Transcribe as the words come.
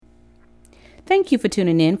Thank you for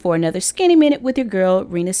tuning in for another Skinny Minute with your girl,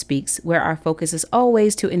 Rena Speaks, where our focus is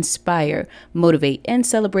always to inspire, motivate, and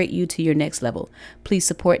celebrate you to your next level. Please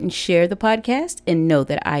support and share the podcast and know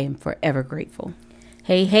that I am forever grateful.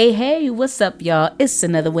 Hey, what's up, y'all? It's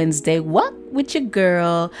another Wednesday walk with your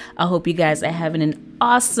girl. I hope you guys are having an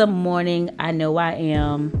awesome morning. I know I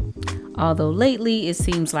am. Although lately it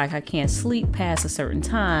seems like I can't sleep past a certain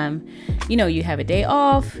time. You know, you have a day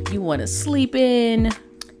off, you want to sleep in.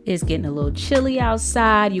 It's getting a little chilly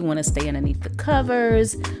outside. You want to stay underneath the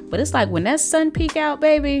covers. But it's like when that sun peek out,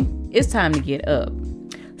 baby, it's time to get up.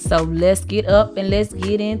 So let's get up and let's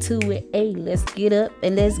get into it. Hey, let's get up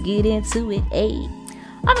and let's get into it. Hey.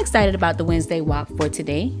 I'm excited about the Wednesday walk for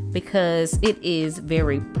today because it is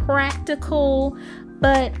very practical,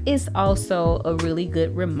 but it's also a really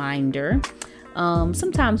good reminder.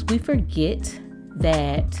 Sometimes we forget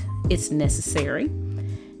that it's necessary.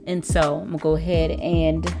 And so I'm going to go ahead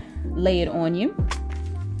and lay it on you.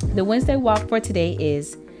 The Wednesday walk for today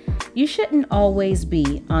is, you shouldn't always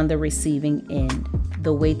be on the receiving end.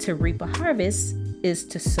 The way to reap a harvest is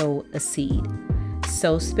to sow a seed.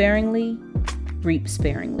 Sow sparingly, reap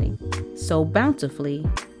sparingly. Sow bountifully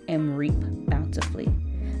and reap bountifully.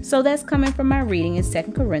 So that's coming from my reading in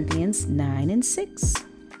 2 Corinthians 9:6.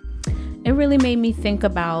 It really made me think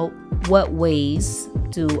about what ways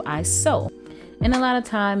do I sow? And a lot of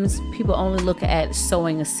times people only look at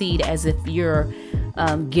sowing a seed as if you're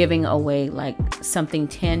giving away like something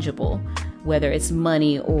tangible, whether it's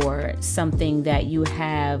money or something that you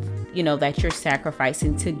have, you know, that you're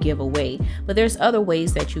sacrificing to give away. But there's other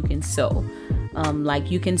ways that you can sow. Like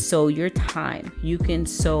you can sow your time, you can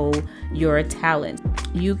sow your talent,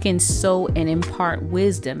 you can sow and impart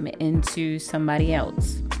wisdom into somebody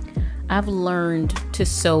else. I've learned to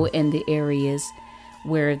sow in the areas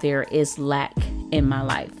where there is lack in my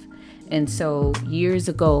life. And so years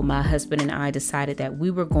ago, my husband and I decided that we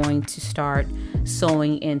were going to start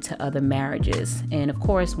sowing into other marriages. And of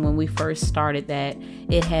course, when we first started that,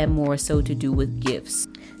 it had more so to do with gifts.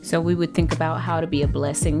 So we would think about how to be a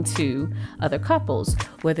blessing to other couples,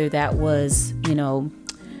 whether that was, you know,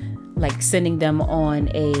 like sending them on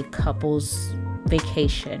a couple's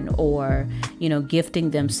vacation or, you know, gifting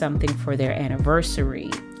them something for their anniversary.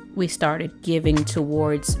 We started giving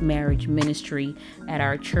towards marriage ministry at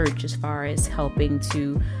our church as far as helping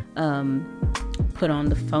to put on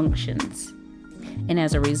the functions. And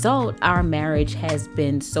as a result, our marriage has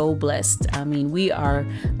been so blessed. I mean, we are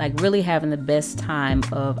like really having the best time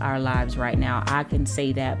of our lives right now. I can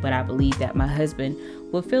say that, but I believe that my husband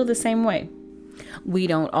will feel the same way. We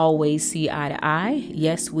don't always see eye to eye.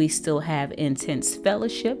 Yes, we still have intense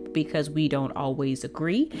fellowship because we don't always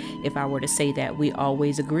agree. If I were to say that we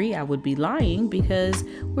always agree, I would be lying because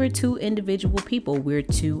we're two individual people. We're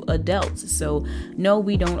two adults. So no,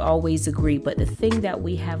 we don't always agree. But the thing that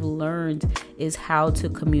we have learned is how to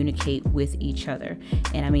communicate with each other.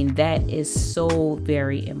 And I mean, that is so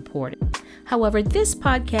very important. However, this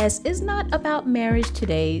podcast is not about marriage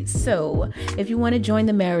today. So if you want to join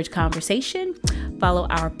the marriage conversation, follow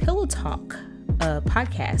our Pillow Talk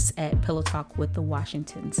podcast at Pillow Talk with the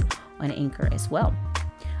Washingtons on Anchor as well.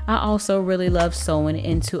 I also really love sewing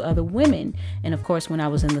into other women. And of course, when I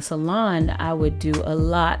was in the salon, I would do a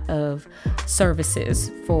lot of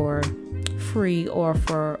services for free or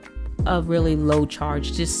for a really low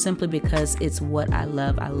charge, just simply because it's what I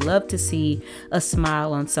love. I love to see a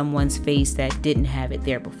smile on someone's face that didn't have it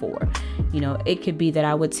there before. You know, it could be that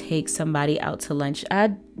I would take somebody out to lunch.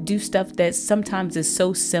 I do stuff that sometimes is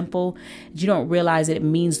so simple you don't realize it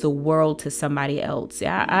means the world to somebody else.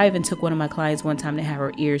 I even took one of my clients one time to have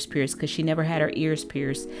her ears pierced because she never had her ears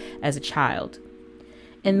pierced as a child.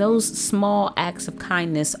 And those small acts of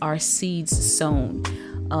kindness are seeds sown.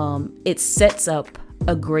 It sets up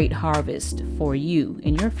a great harvest for you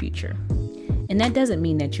in your future. And that doesn't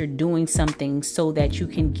mean that you're doing something so that you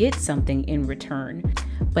can get something in return.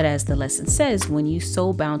 But as the lesson says, when you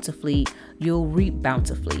sow bountifully, you'll reap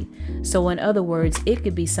bountifully. So in other words, it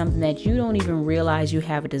could be something that you don't even realize you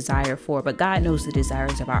have a desire for, but God knows the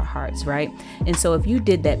desires of our hearts, right? And so if you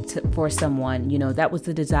did that for someone, you know, that was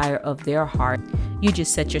the desire of their heart, you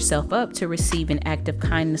just set yourself up to receive an act of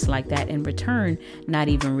kindness like that in return, not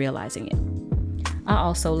even realizing it. I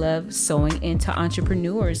also love sewing into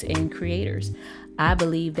entrepreneurs and creators. I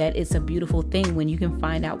believe that it's a beautiful thing when you can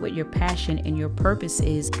find out what your passion and your purpose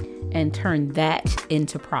is and turn that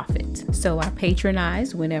into profit. So I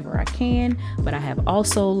patronize whenever I can, but I have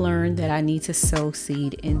also learned that I need to sow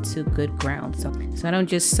seed into good ground. So I don't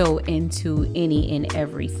just sow into any and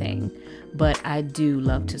everything, but I do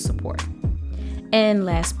love to support. And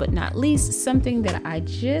last but not least, something that I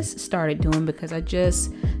just started doing because I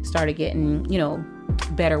just started getting,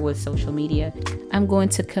 better with social media. I'm going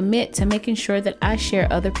to commit to making sure that I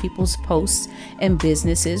share other people's posts and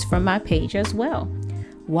businesses from my page as well.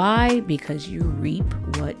 Why? Because you reap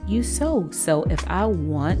what you sow. So if I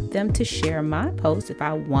want them to share my post, if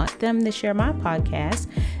I want them to share my podcast,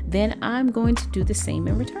 then I'm going to do the same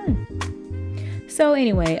in return. So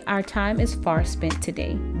anyway, our time is far spent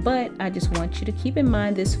today, but I just want you to keep in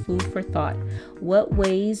mind this food for thought. What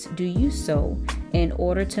ways do you sow in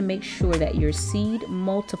order to make sure that your seed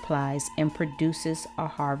multiplies and produces a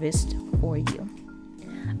harvest for you?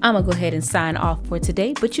 I'm going to go ahead and sign off for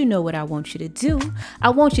today, but you know what I want you to do. I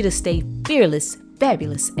want you to stay fearless,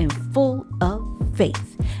 fabulous, and full of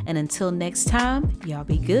faith. And until next time, y'all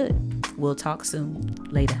be good. We'll talk soon.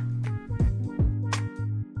 Later.